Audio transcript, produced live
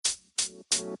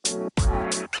Alright,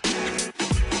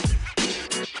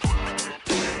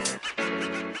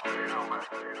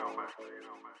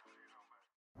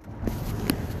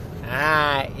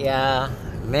 y'all.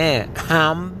 Man,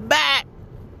 I'm back.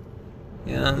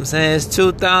 You know what I'm saying? It's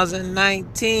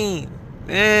 2019.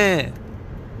 Man.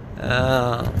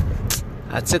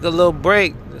 I took a little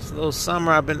break. This little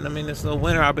summer, this little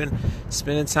winter, I've been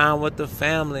spending time with the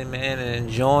family, man, and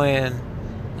enjoying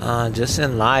just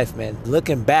in life, man.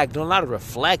 Looking back, doing a lot of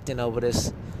reflecting over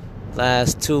this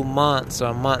last 2 months or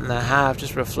a month and a half,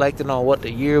 just reflecting on what the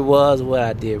year was, what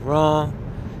I did wrong.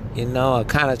 You know, I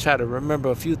kind of try to remember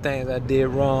a few things I did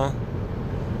wrong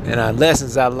and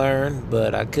lessons I learned,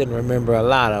 but I couldn't remember a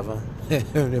lot of them.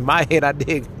 In my head, I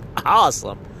did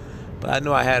awesome, but I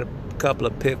knew I had a couple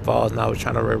of pitfalls, and I was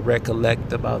trying to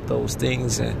recollect about those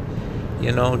things, and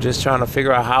you know, just trying to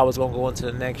figure out how I was going to go into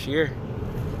the next year.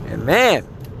 And man,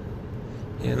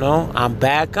 you know, I'm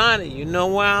back on it. You know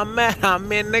where I'm at?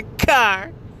 I'm in the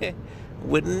car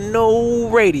with no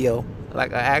radio.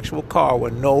 Like an actual car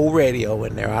with no radio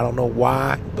in there. I don't know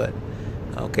why, but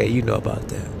okay, you know about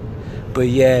that. But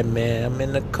yeah, man, I'm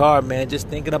in the car, man, just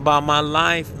thinking about my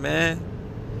life, man.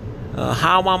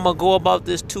 How I'm going to go about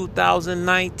this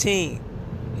 2019,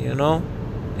 you know?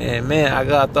 And man, I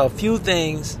got a few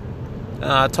things.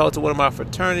 I talked to one of my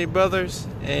fraternity brothers,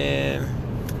 and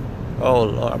oh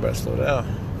Lord, I better slow down.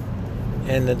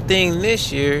 And the thing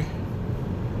this year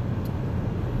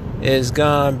is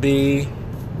going to be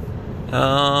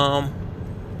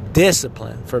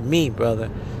discipline for me, brother.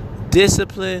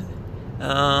 Discipline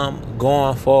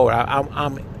going forward.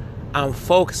 I'm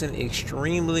focusing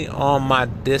extremely on my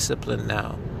discipline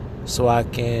now, so I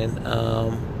can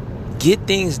get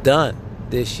things done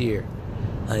this year.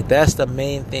 Like, that's the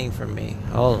main thing for me.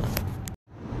 Hold on.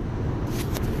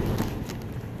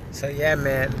 So yeah,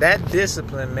 man, that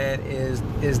discipline, man, is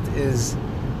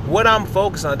what I'm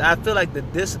focused on. I feel like the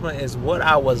discipline is what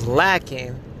I was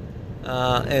lacking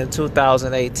in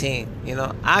 2018. You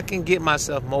know, I can get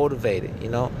myself motivated. You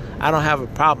know, I don't have a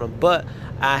problem, but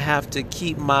I have to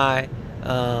keep my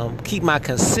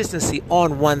consistency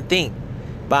on one thing.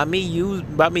 By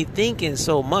me thinking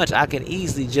so much, I can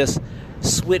easily just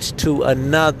switch to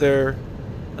another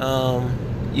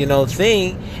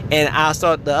thing, and I'll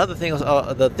start the other thing.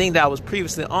 The thing that I was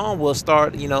previously on will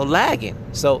start, lagging.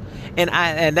 So,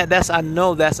 I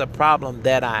know that's a problem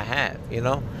that I have.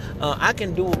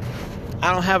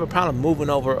 I don't have a problem moving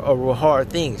over hard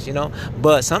things,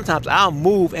 but sometimes I'll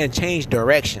move and change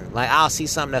direction. Like, I'll see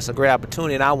something that's a great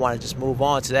opportunity, and I want to just move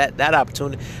on to that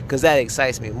opportunity because that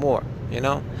excites me more,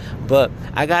 But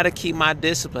I got to keep my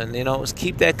discipline,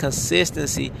 keep that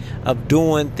consistency of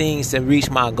doing things to reach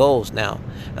my goals now.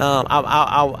 I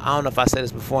don't know if I said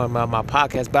this before in my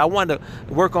podcast, but I want to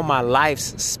work on my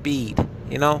life's speed,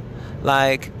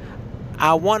 Like,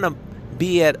 I want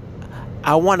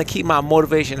to keep my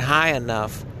motivation high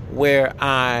enough where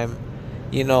I'm,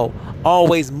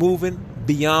 always moving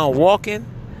beyond walking.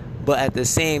 But at the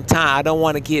same time, I don't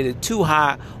want to get it too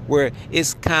high where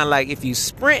it's kind of like if you're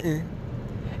sprinting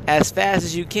as fast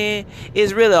as you can,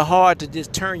 it's really hard to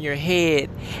just turn your head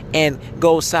and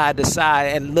go side to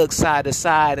side and look side to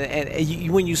side.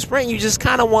 And when you sprint, you just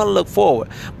kind of want to look forward.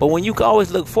 But when you can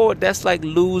always look forward, that's like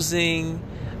losing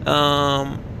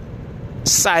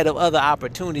sight of other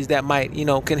opportunities that might,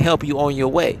 can help you on your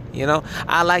way.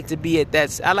 I like to be at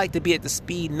the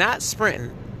speed, not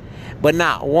sprinting, but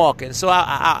not walking. So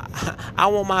I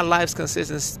want my life's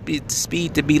consistent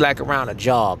speed to be like around a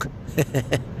jog.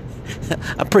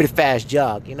 A pretty fast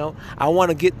jog, I want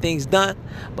to get things done,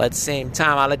 but at the same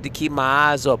time, I like to keep my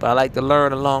eyes open. I like to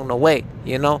learn along the way,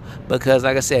 because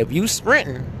like I said, if you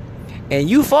sprinting and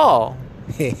you fall,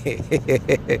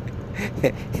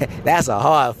 that's a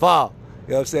hard fall.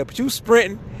 You know what I'm saying? But you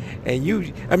sprinting and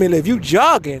if you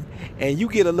jogging and you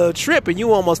get a little trip and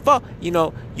you almost fall,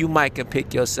 you might can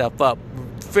pick yourself up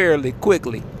fairly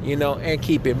quickly, and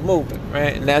keep it moving,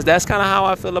 right? And that's kind of how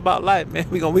I feel about life, man.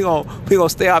 We gonna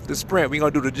stay off the sprint. We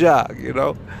gonna do the jog,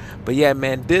 But yeah,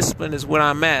 man, discipline is where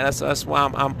I'm at. That's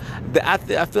why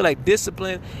I feel like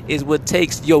discipline is what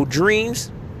takes your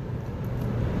dreams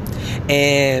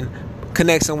and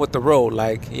connects them with the road.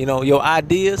 Like, your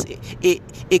ideas,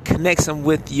 it connects them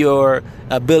with your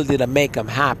ability to make them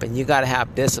happen. You got to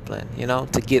have discipline,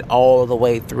 to get all the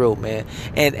way through, man.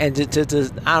 And to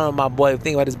I don't know, my boy,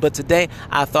 think about this, but today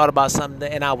I thought about something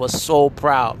and I was so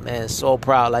proud, man, so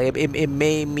proud. Like, it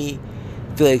made me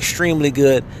feel extremely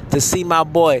good to see my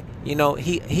boy.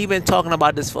 He been talking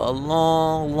about this for a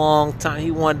long, long time.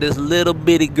 He wanted this little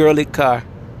bitty girly car,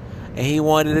 and he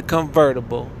wanted a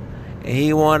convertible. and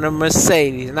he wanted a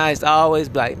Mercedes. And I used to always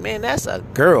be like, man, that's a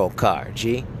girl car,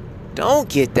 G. Don't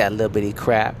get that little bitty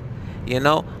crap, you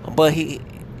know. But he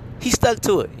stuck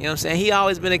to it, you know what I'm saying? He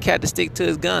always been a cat to stick to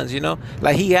his guns, you know.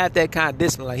 Like, he had that kind of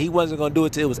discipline. Like, he wasn't going to do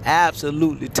it till it was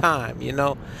absolutely time, you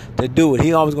know, to do it.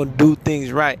 He always going to do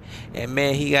things right. And,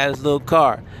 man, he got his little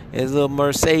car, his little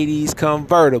Mercedes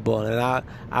convertible. And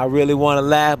I really want to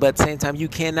laugh, but at the same time, you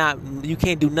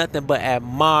can't do nothing but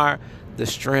admire the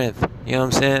strength, you know what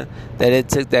I'm saying, that it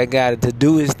took that guy to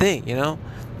do his thing, you know,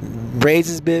 raise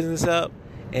his business up.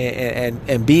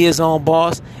 And be his own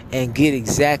boss and get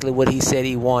exactly what he said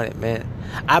he wanted, man.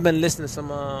 I've been listening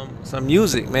to some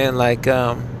music, man, like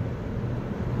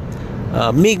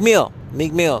Meek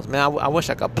Mills, man. I wish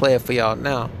I could play it for y'all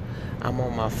now. I'm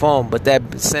on my phone, but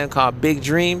that song called Big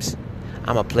Dreams,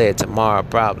 I'm gonna play it tomorrow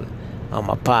probably on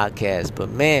my podcast.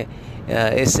 But man,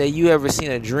 it said, you ever seen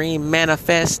a dream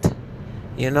manifest?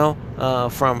 You know,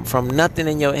 from nothing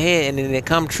in your head and then it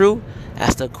come true.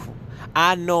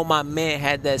 I know my man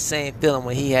had that same feeling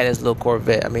when he had his little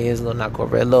Corvette. I mean, his little, not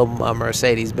Corvette, little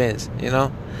Mercedes Benz, you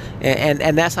know?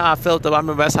 And that's how I felt about, I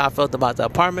remember that's how I felt about the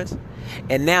apartments.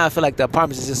 And now I feel like the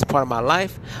apartments is just a part of my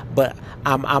life, but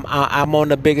I'm on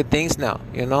the bigger things now,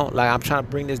 you know? Like, I'm trying to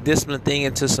bring this discipline thing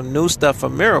into some new stuff for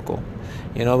Miracle.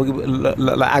 You know,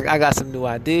 I got some new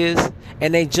ideas,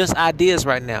 and they just ideas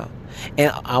right now.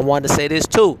 And I wanted to say this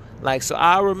too. Like, so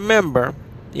I remember,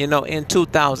 you know, in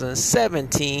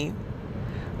 2017,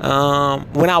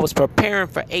 when I was preparing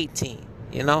for 18,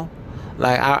 you know,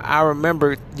 like I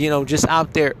remember, you know, just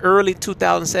out there early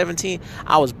 2017,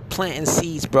 I was planting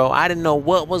seeds, bro. I didn't know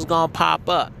what was going to pop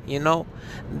up, you know.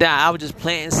 I was just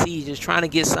planting seeds, just trying to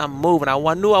get something moving.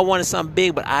 I knew I wanted something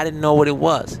big, but I didn't know what it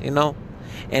was, you know.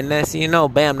 And that's, you know,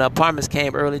 bam, the apartments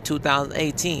came early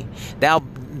 2018.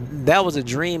 That was a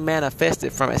dream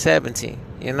manifested from 17,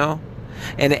 you know.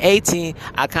 And at 18,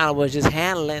 I kind of was just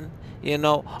handling, you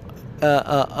know,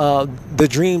 the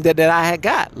dream that I had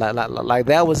got. Like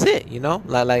that was it, you know.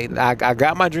 Like I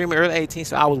got my dream in early 18,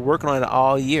 so I was working on it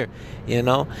all year, you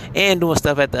know, and doing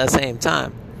stuff at the same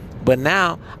time. But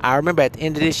now I remember at the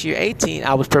end of this year, 18,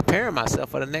 I was preparing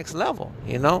myself for the next level.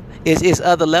 You know, it's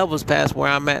other levels past where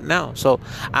I'm at now. So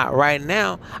right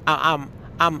now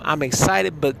I'm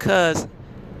excited because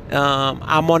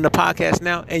I'm on the podcast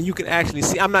now, and you can actually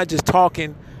see I'm not just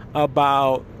talking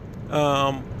about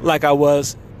like I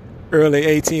was early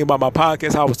 18 about my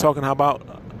podcast. I was talking about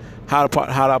how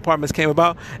the apartments came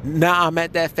about. Now I'm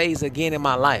at that phase again in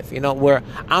my life, you know, where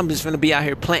I'm just going to be out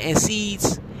here planting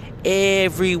seeds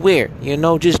everywhere, you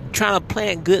know, just trying to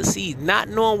plant good seeds, not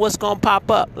knowing what's going to pop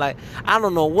up. Like, I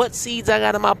don't know what seeds I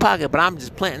got in my pocket, but I'm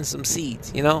just planting some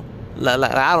seeds, you know.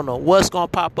 Like I don't know what's going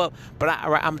to pop up, but I'm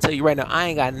going to tell you right now, I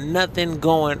ain't got nothing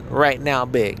going right now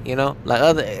big, you know. Like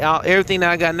everything that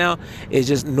I got now is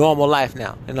just normal life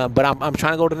now, you know. But I'm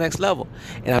trying to go to the next level,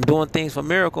 and I'm doing things for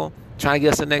Miracle, trying to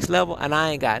get us to the next level, and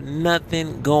I ain't got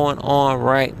nothing going on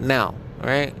right now,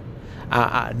 right?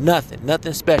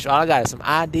 Nothing special. All I got is some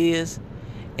ideas,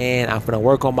 and I'm going to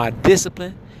work on my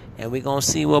discipline, and we're going to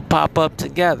see what pop up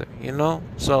together, you know.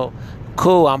 So,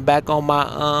 cool. I'm back on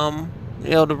my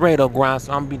El Dorado grind,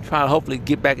 so I'm going to be trying to hopefully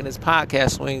get back in this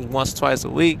podcast swing once or twice a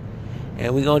week,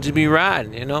 and we're going to just be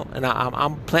riding, you know. And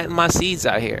I'm planting my seeds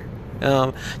out here,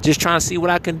 just trying to see what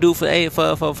I can do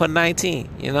for 19,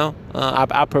 you know.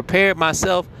 I prepared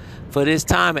myself for this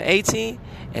time at 18,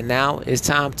 and now it's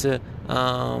time to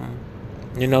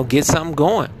you know, get something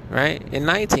going, right? In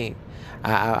 19,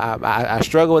 I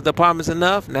struggle with apartments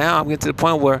enough. Now I'm getting to the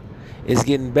point where it's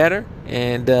getting better,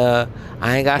 and I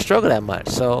ain't got to struggle that much.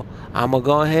 So I'm going to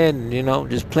go ahead and, you know,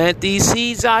 just plant these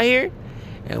seeds out here,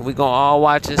 and we're going to all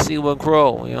watch and see what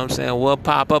grow. You know what I'm saying? What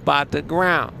pop up out the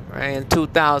ground, right? In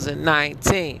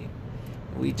 2019,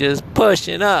 we just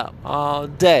pushing up all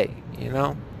day, you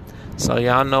know? So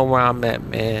y'all know where I'm at,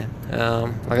 man.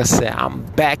 Like I said, I'm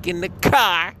back in the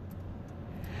car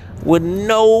with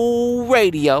no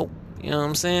radio. You know what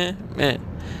I'm saying? Man,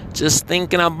 just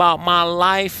thinking about my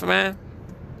life, man.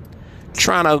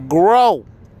 Trying to grow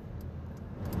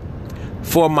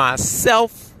for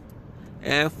myself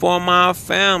and for my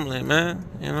family, man.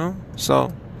 You know?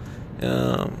 So,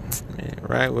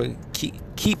 right, we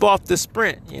keep off the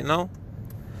sprint, you know?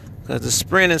 Because the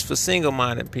sprint is for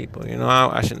single-minded people. You know,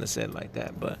 I shouldn't have said it like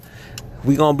that. But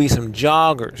we going to be some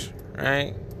joggers,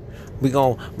 right? We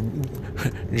going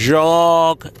to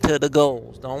jog to the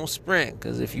goals. Don't sprint,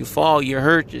 because if you fall, you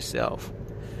hurt yourself.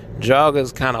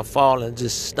 Joggers kind of fall and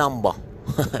just stumble.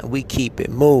 We keep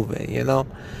it moving, you know?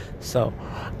 So,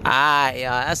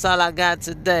 that's all I got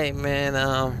today,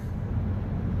 man.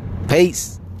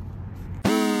 Peace.